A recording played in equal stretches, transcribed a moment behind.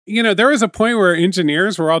There was a point where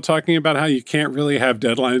engineers were all talking about how you can't really have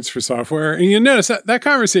deadlines for software. And you notice that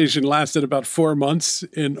conversation lasted about 4 months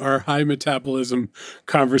in our high metabolism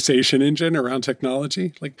conversation engine around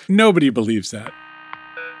technology. Like, nobody believes that.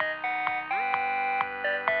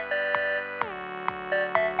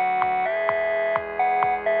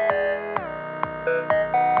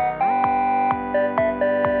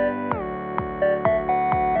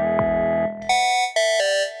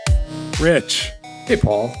 Rich. Hey,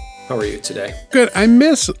 Paul. How are you today? Good. I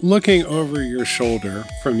miss looking over your shoulder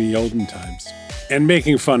from the olden times and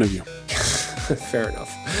making fun of you. Fair enough.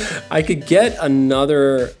 I could get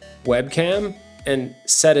another webcam and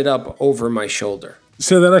set it up over my shoulder.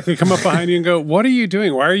 So that I could come up behind you and go, what are you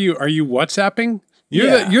doing? Why are you WhatsApping?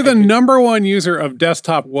 You're the number one user of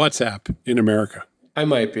desktop WhatsApp in America. I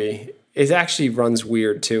might be. It actually runs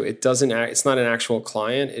weird too. It's not an actual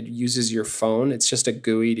client. It uses your phone. It's just a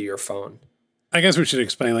GUI to your phone. I guess we should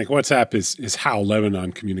explain, like, WhatsApp is how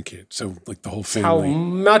Lebanon communicates. So, like, the whole family. How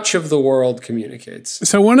much of the world communicates.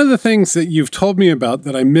 So one of the things that you've told me about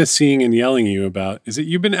that I miss seeing and yelling at you about is that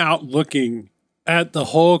you've been out looking at the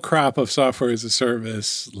whole crop of software as a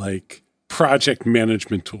service, like project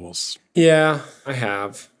management tools. Yeah, I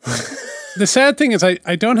have. The sad thing is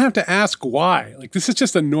I don't have to ask why. Like, this is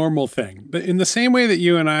just a normal thing. But in the same way that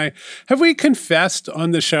you and I, have we confessed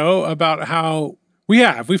on the show about how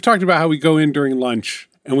we've talked about how we go in during lunch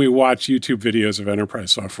and we watch YouTube videos of enterprise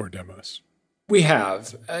software demos. We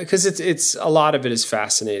have, because it's a lot of it is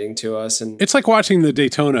fascinating to us. And it's like watching the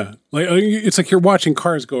Daytona. Like, it's like you're watching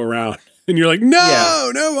cars go around. And you're like, no,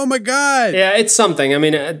 oh my God. Yeah, it's something. I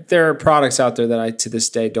mean, there are products out there that I, to this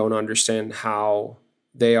day, don't understand how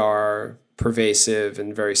they are pervasive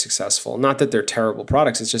and very successful. Not that they're terrible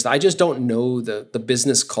products. It's just, I just don't know the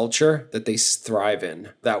business culture that they thrive in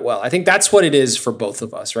that well. I think that's what it is for both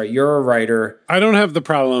of us, right? You're a writer. I don't have the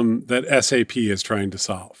problem that SAP is trying to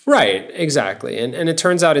solve. Right, exactly. And it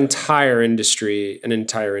turns out a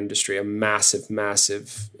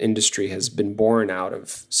massive industry has been born out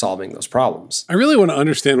of solving those problems. I really want to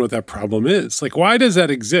understand what that problem is. Like, why does that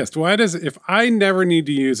exist? If I never need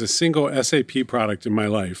to use a single SAP product in my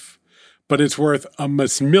life, but it's worth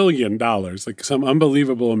 $1 million, like some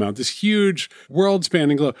unbelievable amount, this huge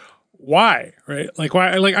world-spanning globe. Why, right? Like,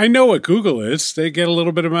 why? Like, I know what Google is. They get a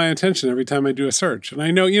little bit of my attention every time I do a search. And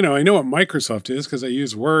I know what Microsoft is because I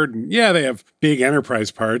use Word. And yeah, they have big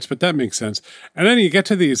enterprise parts, but that makes sense. And then you get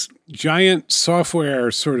to these giant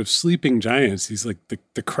software sort of sleeping giants, these like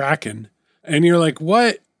the Kraken. And you're like,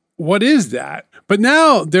 what is that? But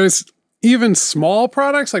now there's even small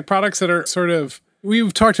products, like products that are sort of,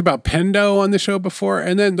 we've talked about Pendo on the show before.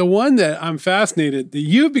 And then the one that that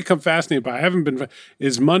you've become fascinated by,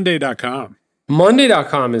 is Monday.com.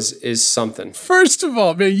 Monday.com is something. First of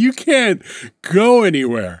all, man, you can't go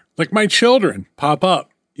anywhere. Like, my children pop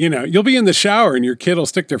up. You'll be in the shower and your kid will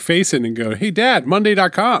stick their face in and go, hey, Dad,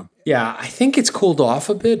 Monday.com. Yeah, I think it's cooled off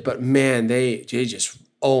a bit, but man, they just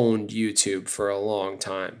owned YouTube for a long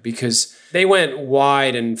time because they went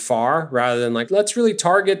wide and far rather than like, let's really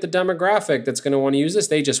target the demographic that's going to want to use this.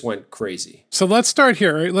 They just went crazy. So let's start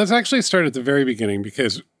here. Right? Let's actually start at the very beginning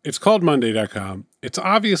because it's called Monday.com. It's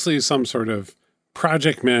obviously some sort of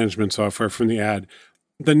project management software from the ad.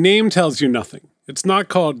 The name tells you nothing. It's not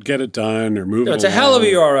called Get It Done or Move It Along. It's a hell of a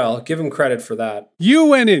URL. Give them credit for that. You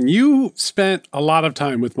went in. You spent a lot of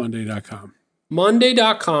time with Monday.com.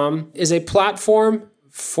 Monday.com is a platform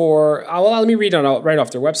for, let me read it out right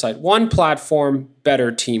off their website. One platform,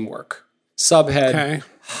 better teamwork. Subhead, okay.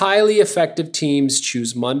 Highly effective teams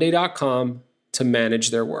choose Monday.com to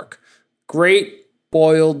manage their work. Great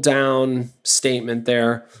boiled down statement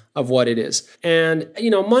there of what it is. And,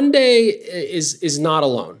 Monday is not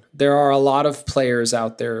alone. There are a lot of players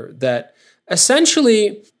out there that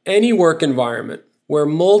essentially any work environment where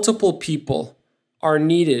multiple people are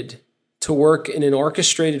needed to work in an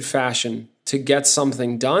orchestrated fashion to get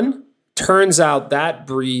something done, turns out that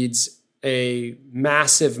breeds a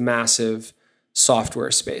massive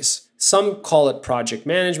software space. Some call it project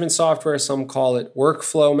management software, some call it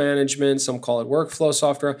workflow management, some call it workflow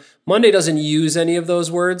software. Monday doesn't use any of those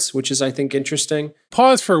words, which is, I think, interesting.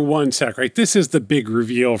 Pause for 1 sec, right? This is the big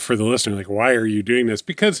reveal for the listener. Like, why are you doing this?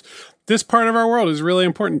 Because this part of our world is really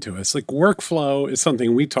important to us. Like, workflow is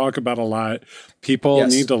something we talk about a lot. People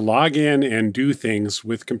need to log in and do things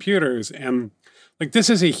with computers. And like,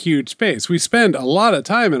 this is a huge space. We spend a lot of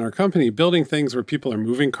time in our company building things where people are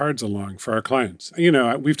moving cards along for our clients.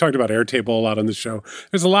 We've talked about Airtable a lot on the show.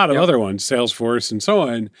 There's a lot of other ones, Salesforce and so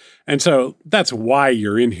on. And so that's why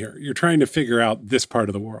you're in here. You're trying to figure out this part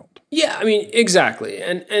of the world. Yeah, I mean, exactly.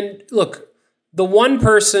 And look, the one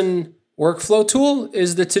person workflow tool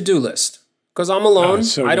is the to-do list. Because I'm alone.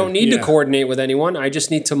 I don't need to coordinate with anyone. I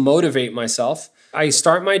just need to motivate myself. I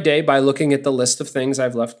start my day by looking at the list of things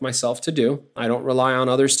I've left myself to do. I don't rely on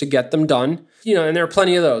others to get them done. And there are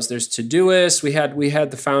plenty of those. There's Todoist. We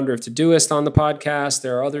had the founder of Todoist on the podcast.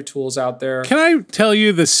 There are other tools out there. Can I tell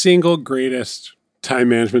you the single greatest time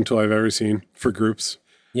management tool I've ever seen for groups?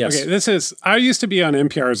 Yes. Okay, I used to be on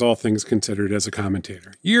NPR's All Things Considered as a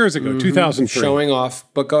commentator years ago, 2003. Showing off,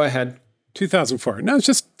 but go ahead. 2004. No, it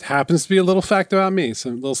just happens to be a little fact about me.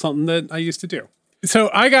 So a little something that I used to do. So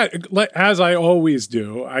I got, as I always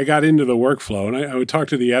do, I got into the workflow and I would talk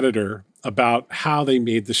to the editor about how they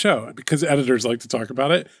made the show because editors like to talk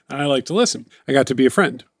about it and I like to listen. I got to be a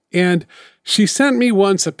friend. And she sent me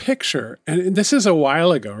once a picture, and this is a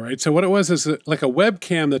while ago, right? So what it was is like a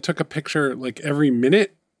webcam that took a picture like every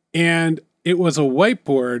minute, and it was a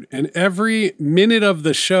whiteboard, and every minute of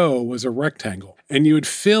the show was a rectangle. And you would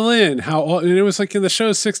fill in and it was like the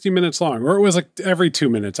show's 60 minutes long, or it was like every 2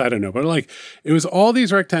 minutes, I don't know. But like it was all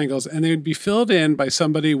these rectangles, and they would be filled in by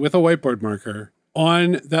somebody with a whiteboard marker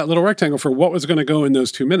on that little rectangle for what was going to go in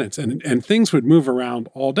those 2 minutes. And things would move around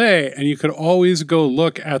all day, and you could always go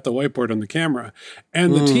look at the whiteboard on the camera.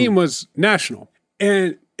 And the team was national.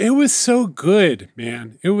 And it was so good,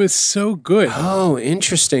 man. It was so good. Oh,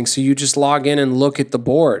 interesting. So you just log in and look at the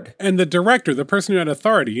board. And the director, the person who had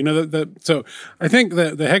authority, so I think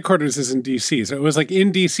the headquarters is in DC. So it was like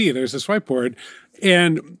in DC, there's this whiteboard.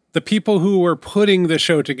 And the people who were putting the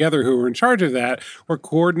show together, who were in charge of that, were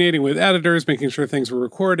coordinating with editors, making sure things were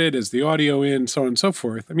recorded, is the audio in, so on and so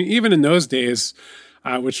forth. I mean, even in those days,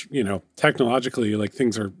 which, technologically, like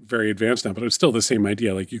things are very advanced now, but it's still the same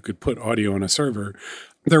idea. Like you could put audio on a server.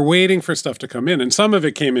 They're waiting for stuff to come in. And some of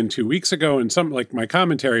it came in 2 weeks ago, and some, like my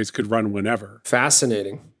commentaries, could run whenever.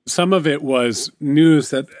 Fascinating. Some of it was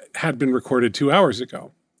news that had been recorded 2 hours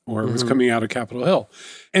ago, or it was coming out of Capitol Hill.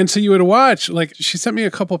 And so you would watch, like she sent me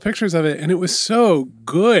a couple of pictures of it, and it was so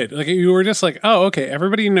good. Like you were just like, oh, okay,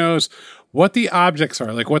 everybody knows what the objects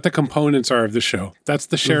are, like what the components are of the show. That's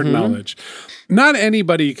the shared knowledge. Not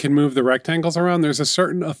anybody can move the rectangles around. There's a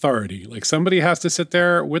certain authority. Like somebody has to sit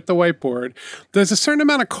there with the whiteboard. There's a certain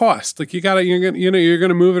amount of cost. Like you're going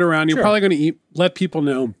to move it around. You're probably going to let people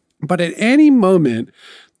know. But at any moment,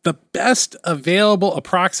 the best available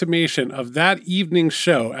approximation of that evening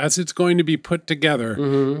show as it's going to be put together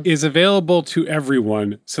is available to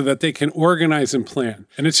everyone so that they can organize and plan.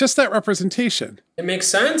 And it's just that representation. It makes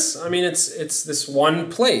sense. I mean, it's this one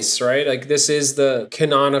place, right? Like this is the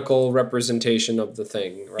canonical representation of the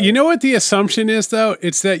thing, right? You know what the assumption is, though?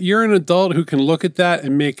 It's that you're an adult who can look at that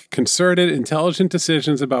and make concerted, intelligent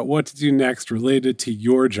decisions about what to do next related to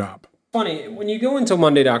your job. Funny, when you go into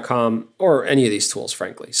Monday.com or any of these tools,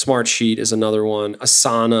 frankly, Smartsheet is another one,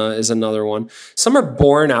 Asana is another one. Some are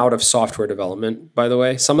born out of software development, by the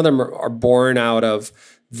way. Some of them are born out of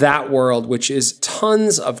that world, which is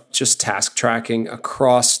tons of just task tracking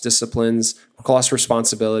across disciplines, across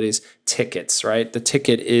responsibilities, tickets, right? The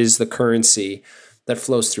ticket is the currency that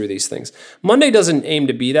flows through these things. Monday doesn't aim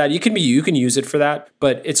to be that. You can use it for that,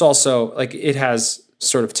 but it's also like it has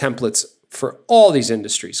sort of templates for all these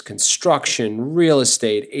industries: construction, real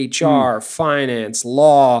estate, HR, finance,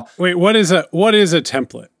 law. Wait, what is a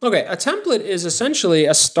template? Okay, a template is essentially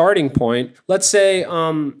a starting point. Let's say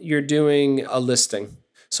you're doing a listing.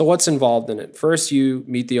 So what's involved in it? First, you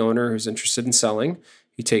meet the owner who's interested in selling.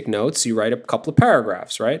 You take notes, you write a couple of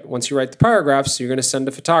paragraphs, right? Once you write the paragraphs, you're going to send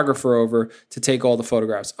a photographer over to take all the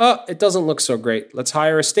photographs. Oh, it doesn't look so great. Let's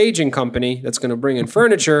hire a staging company that's going to bring in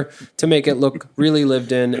furniture to make it look really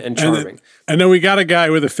lived in and charming. And then we got a guy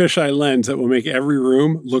with a fisheye lens that will make every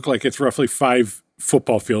room look like it's roughly 5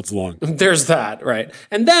 football fields long. There's that, right?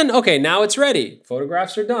 And then, okay, now it's ready.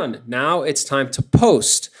 Photographs are done. Now it's time to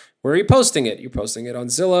post. Where are you posting it? You're posting it on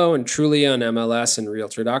Zillow and Trulia and MLS and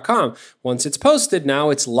Realtor.com. Once it's posted,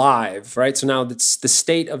 now it's live, right? So now it's the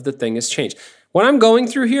state of the thing has changed. What I'm going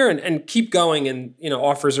through here and keep going, and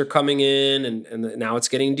offers are coming in and now it's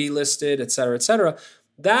getting delisted, et cetera,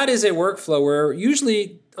 that is a workflow where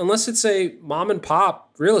usually, unless it's a mom and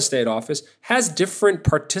pop real estate office, has different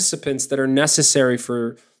participants that are necessary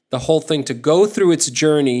for the whole thing to go through its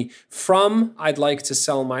journey from I'd like to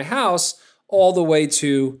sell my house all the way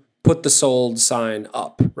to put the sold sign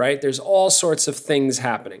up, right? There's all sorts of things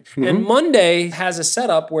happening. And Monday has a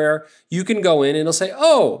setup where you can go in and it'll say,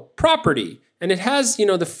 oh, property. And it has,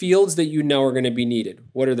 the fields that are going to be needed.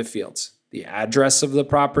 What are the fields? The address of the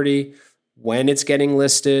property, when it's getting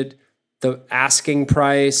listed, the asking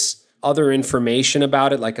price, other information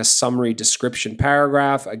about it, like a summary description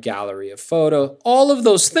paragraph, a gallery of photo, all of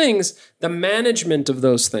those things, the management of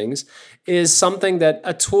those things is something that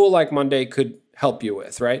a tool like Monday could help you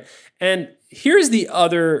with, right? And here's the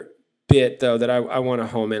other bit though that I want to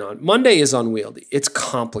home in on. Monday is unwieldy. It's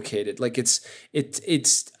complicated. Like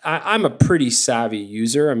I'm a pretty savvy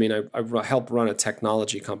user. I mean, I help run a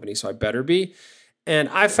technology company, so I better be. And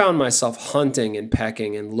I found myself hunting and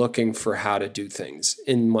pecking and looking for how to do things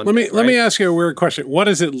in Monday. Let me ask you a weird question. What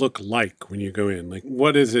does it look like when you go in? Like,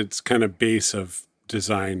 what is its kind of base of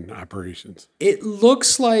design operations? It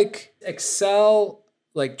looks like Excel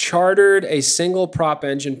chartered a single prop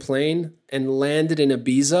engine plane and landed in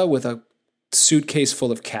Ibiza with a suitcase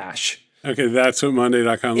full of cash. Okay, that's what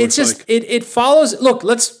Monday.com looks like. It follows. Look,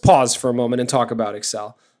 let's pause for a moment and talk about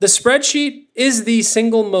Excel. The spreadsheet is the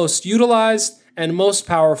single most utilized and most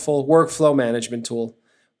powerful workflow management tool.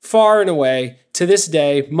 Far and away, to this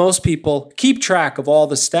day, most people keep track of all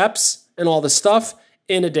the steps and all the stuff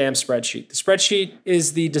in a damn spreadsheet. The spreadsheet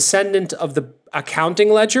is the descendant of the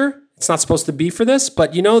accounting ledger. It's not supposed to be for this,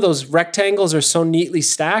 but those rectangles are so neatly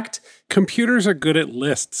stacked. Computers are good at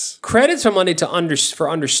lists. Credit to Monday for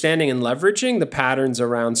understanding and leveraging the patterns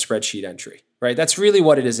around spreadsheet entry. Right? That's really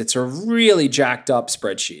what it is. It's a really jacked up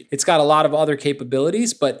spreadsheet. It's got a lot of other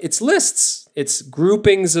capabilities, but it's lists. It's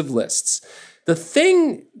groupings of lists. The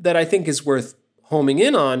thing that I think is worth homing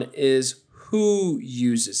in on is who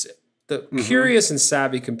uses it. The curious and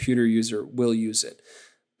savvy computer user will use it.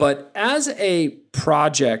 But as a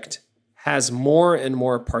project has more and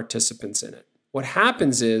more participants in it, what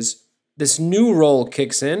happens is this new role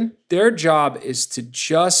kicks in. Their job is to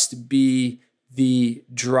just be the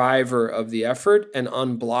driver of the effort and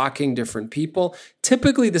unblocking different people.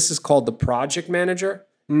 Typically, this is called the project manager.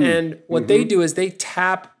 And what they do is they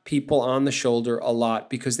tap people on the shoulder a lot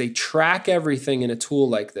because they track everything in a tool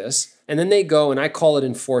like this. And then they go, and I call it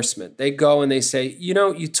enforcement. They go and they say,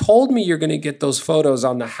 you told me you're going to get those photos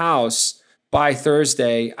on the house by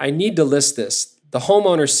Thursday. I need to list this. The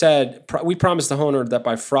homeowner said, we promised the homeowner that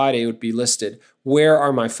by Friday it would be listed. Where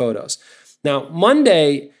are my photos? Now,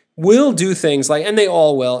 Monday will do things like, and they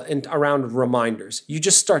all will, and around reminders. You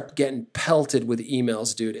just start getting pelted with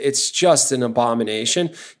emails, dude. It's just an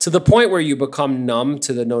abomination to the point where you become numb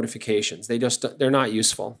to the notifications. They're not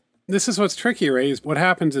useful. This is what's tricky, right? Is what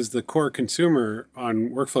happens is the core consumer on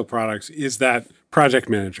workflow products is that project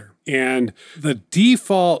manager. And the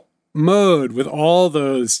default mode with all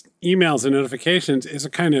those emails and notifications is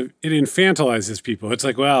it infantilizes people. It's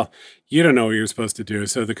like, well, you don't know what you're supposed to do,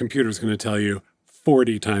 so the computer's going to tell you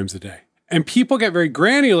 40 times a day. And people get very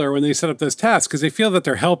granular when they set up those tasks because they feel that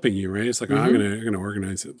they're helping you, right? It's like, I'm going to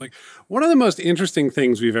organize it. Like, one of the most interesting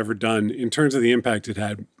things we've ever done in terms of the impact it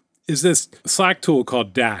had is this Slack tool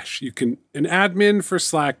called Dash. An admin for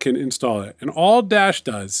Slack can install it. And all Dash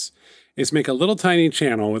does is make a little tiny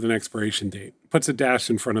channel with an expiration date, puts a dash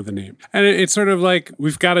in front of the name. And it's sort of like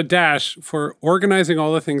we've got a dash for organizing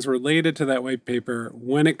all the things related to that white paper,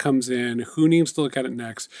 when it comes in, who needs to look at it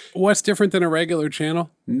next. What's different than a regular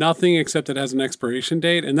channel? Nothing except it has an expiration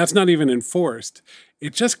date, and that's not even enforced.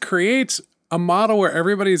 It just creates a model where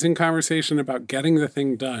everybody's in conversation about getting the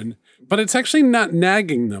thing done, but it's actually not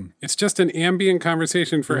nagging them. It's just an ambient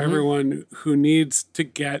conversation for everyone who needs to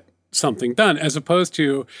get something done, as opposed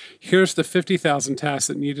to here's the 50,000 tasks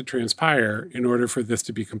that need to transpire in order for this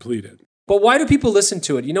to be completed. But why do people listen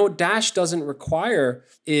to it? What Dash doesn't require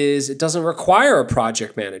is it doesn't require a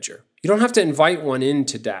project manager. You don't have to invite one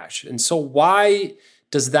into Dash. And so why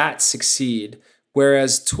does that succeed?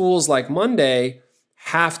 Whereas tools like Monday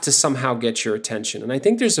have to somehow get your attention. And I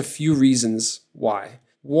think there's a few reasons why.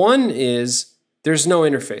 One is there's no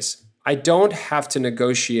interface. I don't have to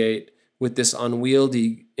negotiate with this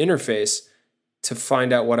unwieldy interface to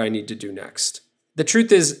find out what I need to do next. The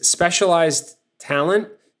truth is, specialized talent,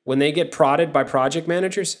 when they get prodded by project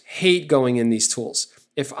managers, hate going in these tools.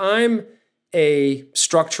 If I'm a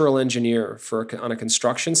structural engineer on a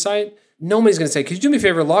construction site, nobody's going to say, could you do me a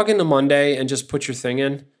favor, log into Monday and just put your thing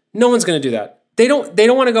in? No one's going to do that. They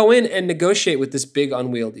don't want to go in and negotiate with this big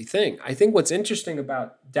unwieldy thing. I think what's interesting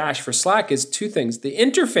about Dash for Slack is two things. The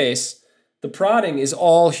interface, the prodding is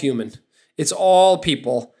all human. It's all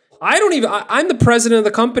people. I'm the president of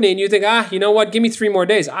the company and you think, you know what? Give me 3 more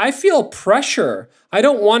days. I feel pressure. I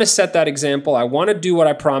don't want to set that example. I want to do what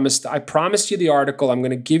I promised. I promised you the article. I'm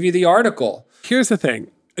going to give you the article. Here's the thing.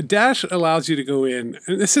 Dash allows you to go in,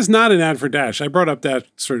 and this is not an ad for Dash. I brought up that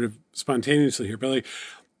sort of spontaneously here, but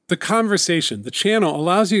the conversation, the channel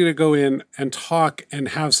allows you to go in and talk and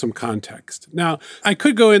have some context. Now, I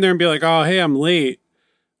could go in there and be like, oh, hey, I'm late.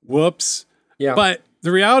 Whoops. Yeah. But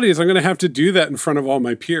the reality is I'm going to have to do that in front of all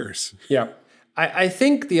my peers. Yeah. I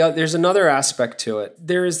think there's another aspect to it.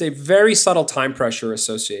 There is a very subtle time pressure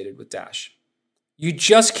associated with Dash. You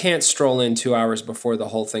just can't stroll in 2 hours before the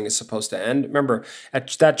whole thing is supposed to end. Remember,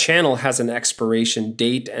 that channel has an expiration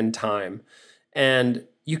date and time. And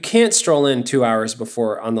you can't stroll in 2 hours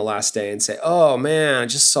before on the last day and say, oh man, I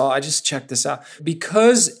just checked this out.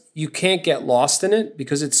 Because you can't get lost in it,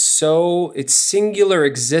 because its singular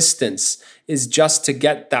existence is just to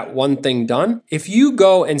get that one thing done. If you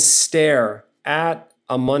go and stare at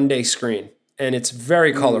a Monday screen, and it's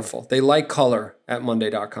very colorful, they like color at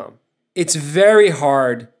Monday.com. It's very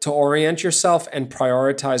hard to orient yourself and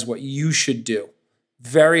prioritize what you should do.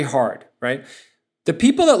 Very hard, right? The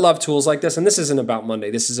people that love tools like this, and this isn't about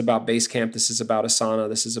Monday, this is about Basecamp, this is about Asana,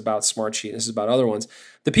 this is about Smartsheet, this is about other ones.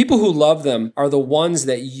 The people who love them are the ones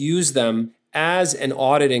that use them as an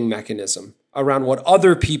auditing mechanism around what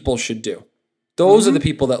other people should do. Those are the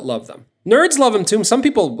people that love them. Nerds love them too. Some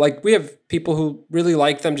people, we have people who really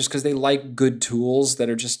like them just because they like good tools that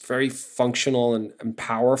are just very functional and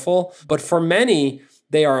powerful. But for many,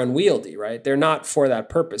 they are unwieldy, right? They're not for that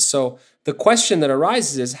purpose. So the question that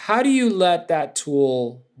arises is, how do you let that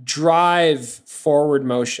tool drive forward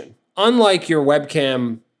motion? Unlike your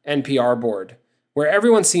webcam NPR board, where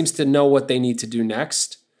everyone seems to know what they need to do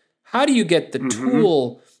next, how do you get the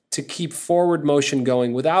tool to keep forward motion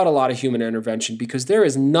going without a lot of human intervention? Because there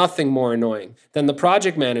is nothing more annoying than the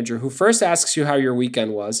project manager who first asks you how your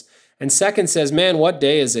weekend was, and second says, man, what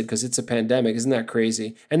day is it? Because it's a pandemic. Isn't that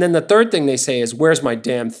crazy? And then the third thing they say is, where's my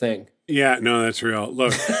damn thing? Yeah, no, that's real.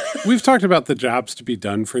 Look, we've talked about the jobs to be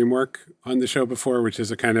done framework on the show before, which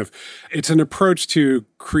is it's an approach to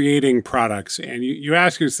creating products. And you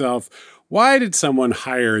ask yourself, why did someone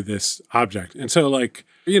hire this object? And so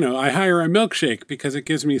I hire a milkshake because it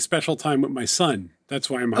gives me special time with my son. That's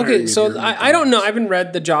why I'm hiring. Okay, so I don't know. I haven't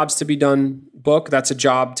read the Jobs to be Done book. That's a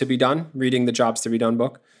job to be done, reading the Jobs to be Done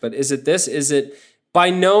book. But is it this? Is it by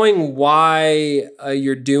knowing why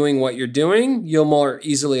you're doing what you're doing, you'll more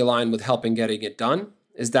easily align with helping getting it done?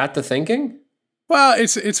 Is that the thinking? Well,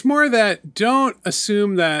 it's more that don't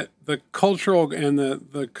assume that the cultural and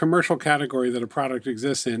the commercial category that a product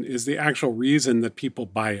exists in is the actual reason that people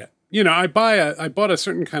buy it. I bought a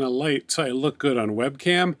certain kind of light so I look good on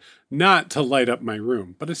webcam, not to light up my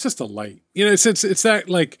room, but it's just a light. It's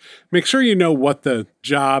that make sure you know what the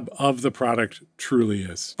job of the product truly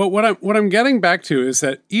is. But what I'm getting back to is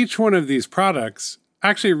that each one of these products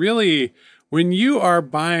actually really, when you are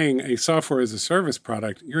buying a software as a service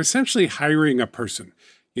product, you're essentially hiring a person.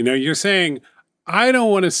 You're saying, I don't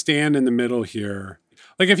want to stand in the middle here.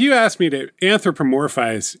 Like if you ask me to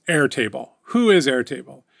anthropomorphize Airtable, who is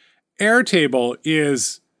Airtable? Airtable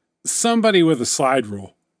is somebody with a slide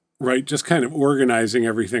rule, right? Just kind of organizing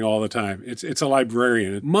everything all the time. It's a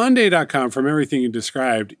librarian. Monday.com, from everything you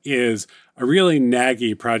described, is a really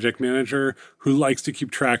naggy project manager who likes to keep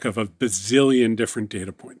track of a bazillion different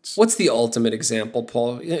data points. What's the ultimate example,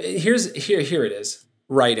 Paul? Here it is.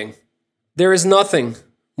 Writing. There is nothing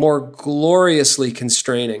more gloriously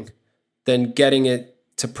constraining than getting it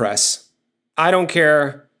to press. I don't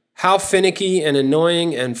care how finicky and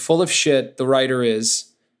annoying and full of shit the writer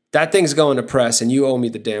is, that thing's going to press and you owe me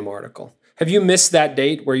the damn article. Have you missed that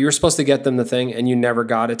date where you were supposed to get them the thing and you never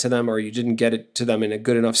got it to them, or you didn't get it to them in a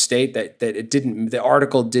good enough state that the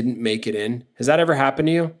article didn't make it in? Has that ever happened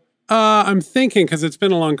to you? I'm thinking, because it's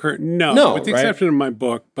been a long career. No, with the exception of my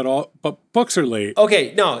book, but books are late.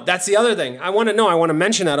 Okay, no, that's the other thing. I want to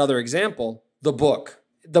mention that other example, the book.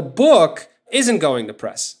 The book isn't going to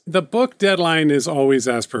press. The book deadline is always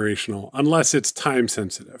aspirational, unless it's time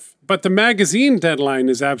sensitive. But the magazine deadline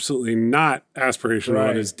is absolutely not aspirational.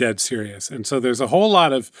 Right. It is dead serious. And so there's a whole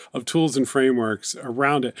lot of tools and frameworks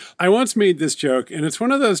around it. I once made this joke, and it's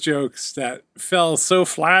one of those jokes that fell so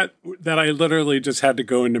flat that I literally just had to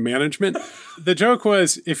go into management. The joke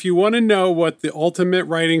was, if you want to know what the ultimate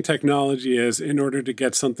writing technology is in order to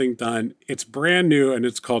get something done, it's brand new and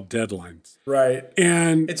it's called deadlines. Right.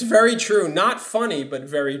 And it's very true. Not funny, but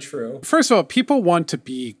very true. First of all, people want to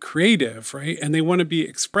be creative, right? And they want to be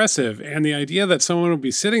expressive. And the idea that someone will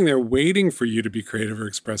be sitting there waiting for you to be creative or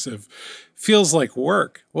expressive feels like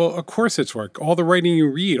work. Well, of course it's work. All the writing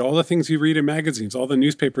you read, all the things you read in magazines, all the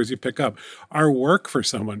newspapers you pick up are work for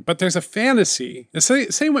someone. But there's a fantasy.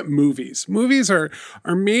 Same with movies. Movies are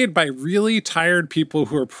made by really tired people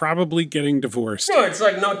who are probably getting divorced. No, it's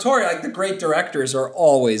like notorious. Like the great directors are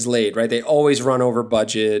always late, right? They always run over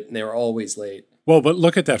budget and they're always late. Well, but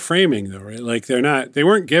look at that framing though, right? Like they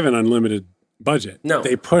weren't given unlimited budget. No.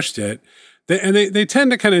 They pushed it. They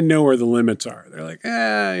tend to kind of know where the limits are. They're like,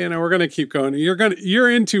 we're going to keep going.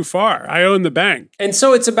 You're in too far. I own the bank. And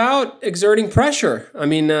so it's about exerting pressure. I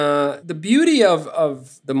mean, the beauty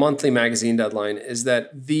of the monthly magazine deadline is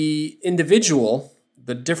that the individual,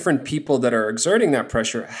 the different people that are exerting that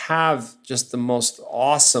pressure have just the most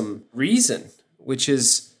awesome reason, which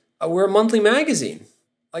is we're a monthly magazine.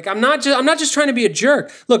 Like I'm not just trying to be a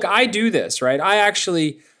jerk. Look, I do this, right?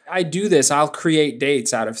 I do this. I'll create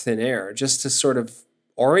dates out of thin air just to sort of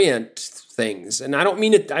orient things. And I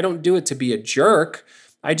don't do it to be a jerk.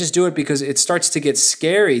 I just do it because it starts to get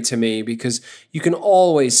scary to me because you can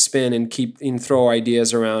always spin and throw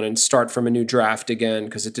ideas around and start from a new draft again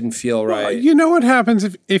because it didn't feel right. Well, you know what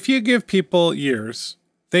happens if you give people years,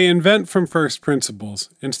 they invent from first principles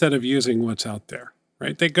instead of using what's out there.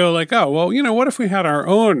 Right? They go like, oh, well, what if we had our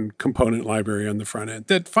own component library on the front end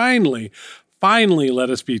that finally let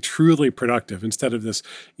us be truly productive instead of this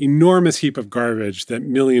enormous heap of garbage that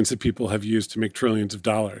millions of people have used to make trillions of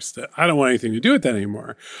dollars. That I don't want anything to do with that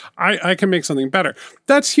anymore. I can make something better.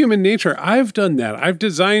 That's human nature. I've done that. I've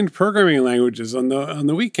designed programming languages on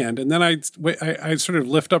the weekend, and then I sort of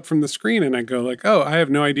lift up from the screen and I go like, oh, I have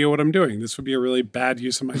no idea what I'm doing. This would be a really bad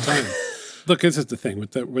use of my time. Look, this is the thing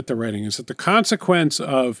with the writing is that the consequence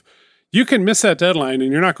of you can miss that deadline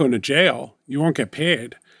and you're not going to jail. You won't get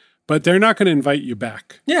paid. But they're not going to invite you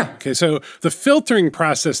back. Yeah. Okay, so the filtering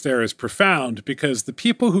process there is profound because the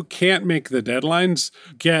people who can't make the deadlines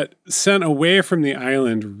get sent away from the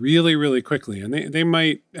island really, really quickly. And they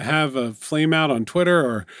might have a flame out on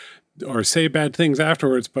Twitter or say bad things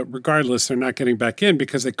afterwards, but regardless, they're not getting back in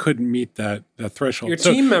because they couldn't meet that threshold. Your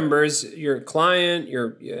team members, your client,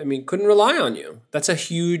 couldn't rely on you. That's a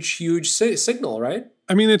huge, huge signal, right?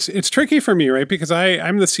 I mean, it's tricky for me, right? Because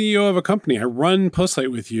I'm the CEO of a company. I run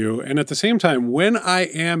Postlight with you. And at the same time, when I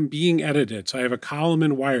am being edited, so I have a column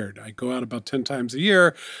in Wired. I go out about 10 times a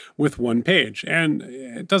year with one page. And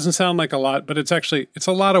it doesn't sound like a lot, but it's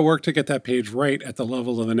a lot of work to get that page right at the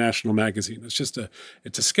level of a national magazine.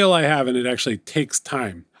 It's a skill I have, and it actually takes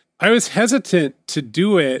time. I was hesitant to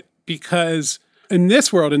do it because in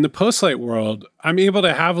this world, in the Postlight world, I'm able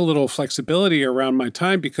to have a little flexibility around my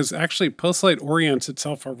time because actually Postlight orients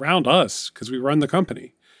itself around us because we run the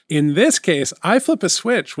company. In this case, I flip a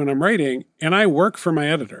switch when I'm writing and I work for my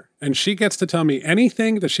editor. And she gets to tell me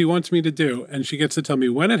anything that she wants me to do. And she gets to tell me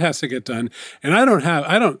when it has to get done. And I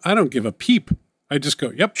don't give a peep. I just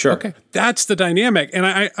go, yep, sure. Okay. That's the dynamic. And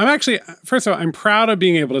I'm actually, first of all, I'm proud of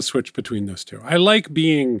being able to switch between those two. I like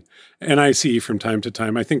being an IC from time to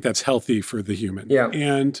time. I think that's healthy for the human. Yeah.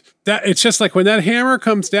 And that it's just like when that hammer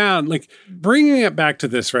comes down, like bringing it back to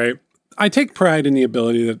this, right? I take pride in the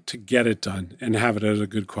ability to get it done and have it at a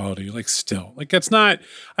good quality, like still. Like I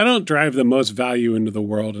don't drive the most value into the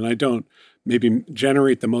world and I don't maybe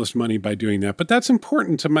generate the most money by doing that. But that's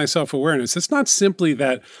important to my self-awareness. It's not simply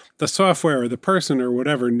that the software or the person or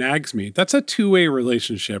whatever nags me. That's a two-way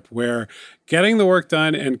relationship where getting the work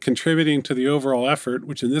done and contributing to the overall effort,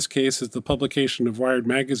 which in this case is the publication of Wired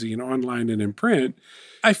Magazine online and in print,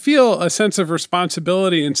 I feel a sense of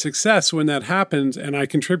responsibility and success when that happens and I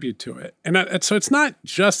contribute to it. And so it's not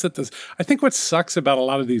just that I think what sucks about a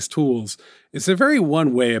lot of these tools is they're very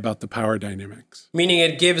one way about the power dynamics. Meaning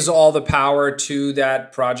it gives all the power to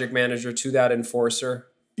that project manager, to that enforcer.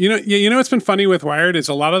 You know what's been funny with Wired is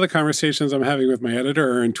a lot of the conversations I'm having with my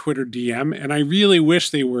editor are in Twitter DM, and I really wish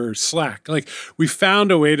they were Slack. Like, we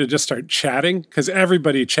found a way to just start chatting because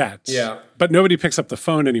everybody chats. Yeah. But nobody picks up the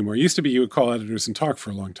phone anymore. It used to be you would call editors and talk for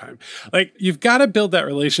a long time. Like, you've got to build that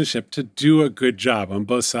relationship to do a good job on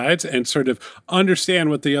both sides and sort of understand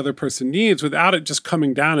what the other person needs without it just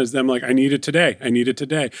coming down as them like, I need it today. I need it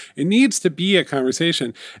today. It needs to be a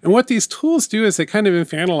conversation. And what these tools do is they kind of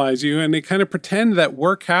infantilize you and they kind of pretend that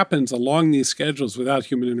work happens along these schedules without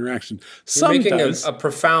human interaction. You're making a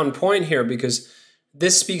profound point here because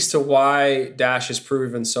this speaks to why Dash has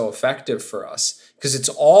proven so effective for us. Because it's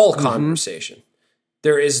all conversation. Mm-hmm.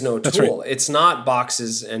 There is no tool. Right. It's not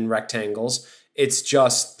boxes and rectangles. It's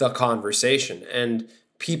just the conversation. And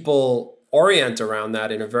people orient around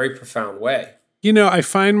that in a very profound way. You know, I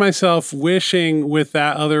find myself wishing with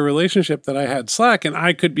that other relationship that I had Slack, and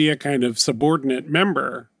I could be a kind of subordinate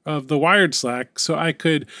member of the Wired Slack so I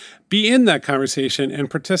could be in that conversation and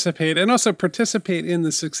participate and also participate in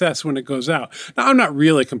the success when it goes out. Now, I'm not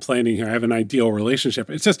really complaining here. I have an ideal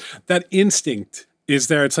relationship. It's just that instinct is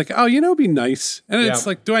there. It's like, oh, it'd be nice. And it's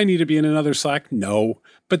like, do I need to be in another Slack? No.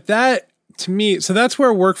 But that, to me, so that's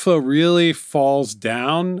where workflow really falls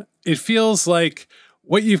down. It feels like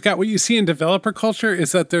what you see in developer culture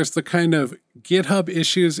is that there's the kind of GitHub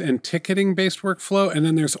issues and ticketing based workflow. And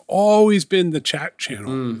then there's always been the chat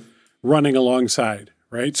channel running alongside,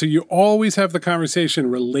 right? So you always have the conversation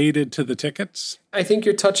related to the tickets. I think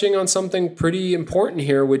you're touching on something pretty important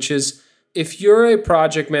here, which is if you're a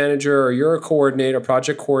project manager or you're a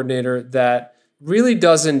project coordinator that really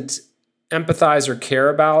doesn't empathize or care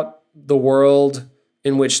about the world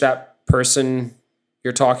in which that person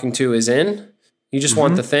you're talking to is in, you just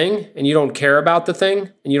want the thing and you don't care about the thing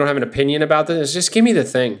and you don't have an opinion about this, just give me the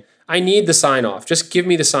thing. I need the sign off. Just give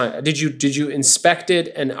me the sign. Did you inspect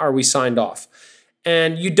it and are we signed off?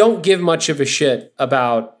 And you don't give much of a shit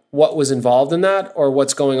about what was involved in that or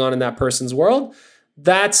what's going on in that person's world.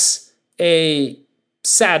 That's a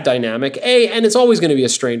sad dynamic. And it's always going to be a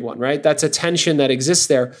strained one, right? That's a tension that exists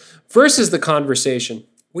there versus the conversation.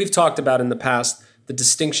 We've talked about in the past the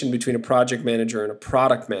distinction between a project manager and a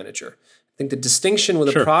product manager. I think the distinction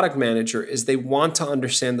with a product manager is they want to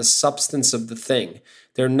understand the substance of the thing.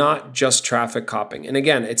 They're not just traffic copying. And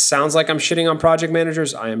again, it sounds like I'm shitting on project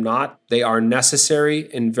managers. I am not. They are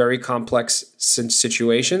necessary in very complex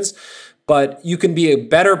situations. But you can be a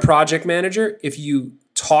better project manager if you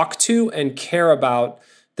talk to and care about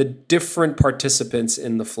the different participants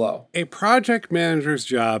in the flow. A project manager's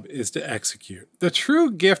job is to execute. The true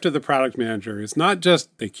gift of the product manager is not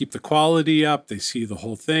just they keep the quality up, they see the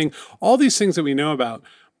whole thing, all these things that we know about,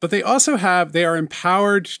 but they are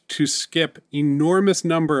empowered to skip enormous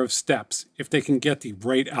number of steps if they can get the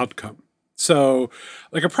right outcome. So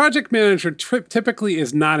like a project manager typically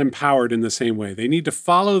is not empowered in the same way. They need to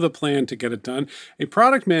follow the plan to get it done. A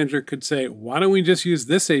product manager could say, why don't we just use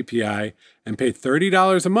this API and pay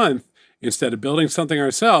 $30 a month instead of building something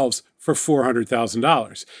ourselves for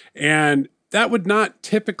 $400,000? And that would not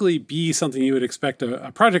typically be something you would expect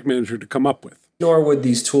a project manager to come up with. Nor would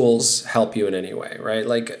these tools help you in any way, right?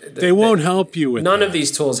 Like they won't help you with none of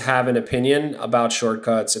these tools have an opinion about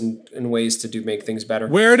shortcuts and ways to make things better.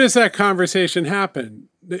 Where does that conversation happen?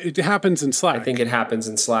 It happens in Slack. I think it happens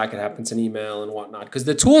in Slack. It happens in email and whatnot. Because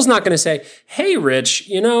the tool's not going to say, hey, Rich,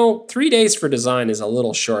 3 days for design is a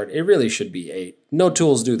little short. It really should be 8. No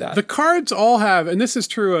tools do that. The cards all have, and this is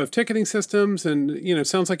true of ticketing systems, and it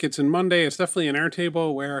sounds like it's in Monday. It's definitely in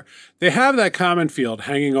Airtable where they have that comment field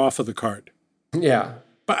hanging off of the card. Yeah.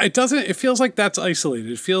 But it feels like that's isolated.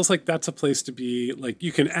 It feels like that's a place to be, like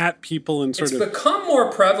you can @, people and it's become more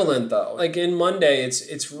prevalent though. Like in Monday,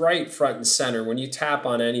 it's right front and center. When you tap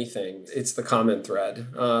on anything, it's the comment thread,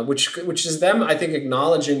 which is them, I think,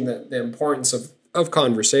 acknowledging the importance of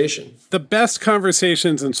conversation. The best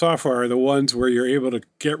conversations in software are the ones where you're able to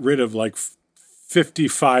get rid of like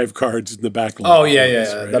 55 cards in the backlog. Oh,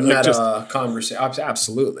 yeah. Right? The meta conversation.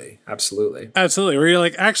 Absolutely. Where you're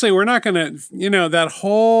like, actually, we're not going to, that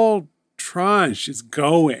whole tranche is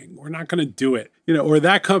going. We're not going to do it, or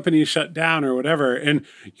that company shut down or whatever. And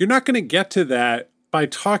you're not going to get to that by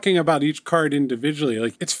talking about each card individually.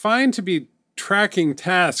 Like, it's fine to be tracking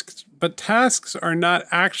tasks, but tasks are not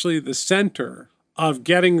actually the center of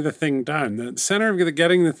getting the thing done. The center of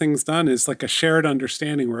getting the things done is like a shared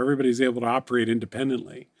understanding where everybody's able to operate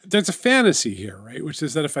independently. There's a fantasy here, right? Which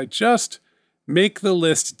is that if I just make the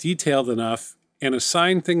list detailed enough and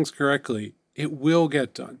assign things correctly, it will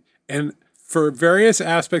get done. And for various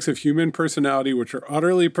aspects of human personality, which are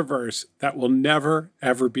utterly perverse, that will never,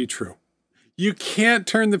 ever be true. You can't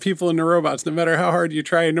turn the people into robots, no matter how hard you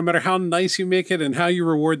try, no matter how nice you make it and how you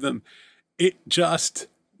reward them. It just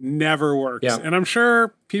never works. Yeah. And I'm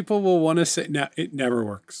sure people will want to say, no, it never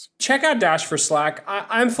works. Check out Dash for Slack.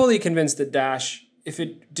 I'm fully convinced that Dash, if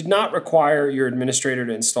it did not require your administrator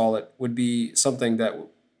to install it, would be something that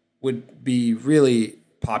would be really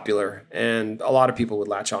popular and a lot of people would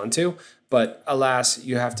latch on to. But alas,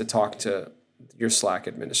 you have to talk to your Slack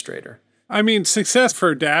administrator. I mean, success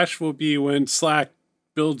for Dash will be when Slack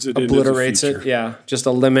builds it, obliterates it. Yeah, just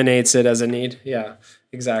eliminates it as a need. Yeah,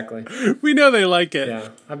 exactly. We know they like it. Yeah,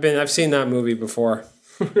 I've seen that movie before.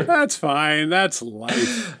 That's fine. That's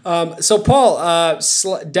life. So Paul,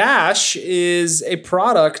 Dash is a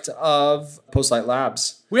product of Postlight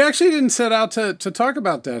Labs. We actually didn't set out to talk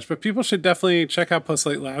about Dash, but people should definitely check out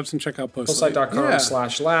Postlight Labs and check out Postlight.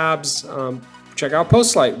 Postlight.com/labs. Check out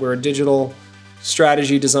Postlight. We're a digital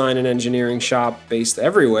strategy, design, and engineering shop based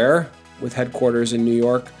everywhere with headquarters in New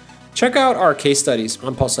York. Check out our case studies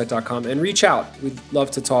on Postlight.com and reach out. We'd love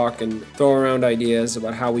to talk and throw around ideas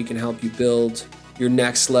about how we can help you build your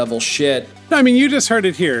next level shit. I mean, you just heard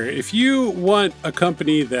it here. If you want a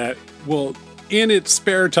company that will, in its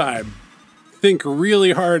spare time, think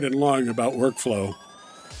really hard and long about workflow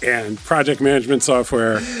and project management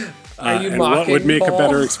software and what would make a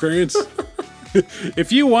better experience.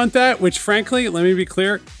 If you want that, which frankly, let me be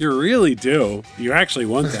clear, you really do. You actually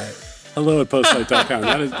want that.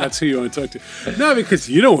 hello@postlight.com. That's who you want to talk to. No, because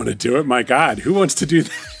you don't want to do it. My God, who wants to do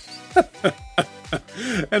that?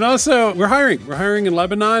 And also, we're hiring. We're hiring in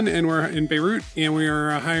Lebanon, and we're in Beirut, and we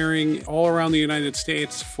are hiring all around the United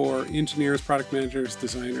States for engineers, product managers,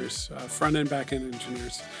 designers, front-end, back-end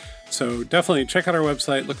engineers. So definitely check out our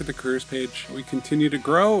website, look at the careers page. We continue to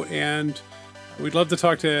grow, and we'd love to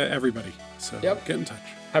talk to everybody. So get in touch.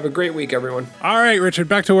 Have a great week, everyone. All right, Richard,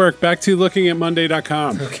 back to work. Back to looking at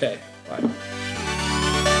Monday.com. Okay.